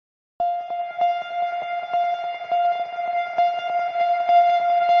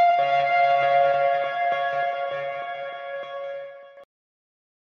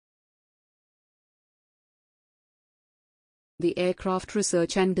The Aircraft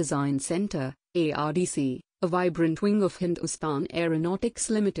Research and Design Center, ARDC, a vibrant wing of Hindustan Aeronautics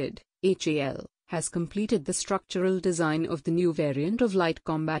Limited, HAL, has completed the structural design of the new variant of light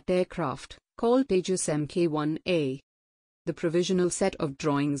combat aircraft, called Tejas Mk1A. The provisional set of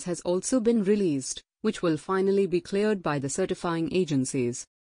drawings has also been released, which will finally be cleared by the certifying agencies.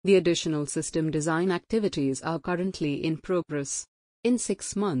 The additional system design activities are currently in progress. In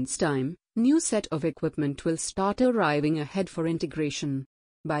 6 months' time, new set of equipment will start arriving ahead for integration.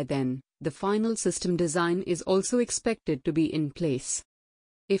 By then, the final system design is also expected to be in place.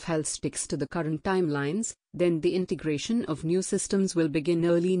 If HAL sticks to the current timelines, then the integration of new systems will begin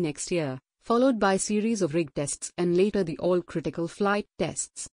early next year, followed by series of rig tests and later the all-critical flight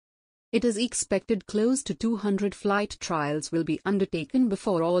tests. It is expected close to 200 flight trials will be undertaken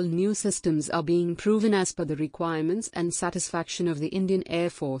before all new systems are being proven as per the requirements and satisfaction of the Indian Air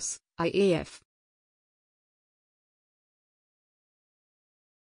Force, IAF.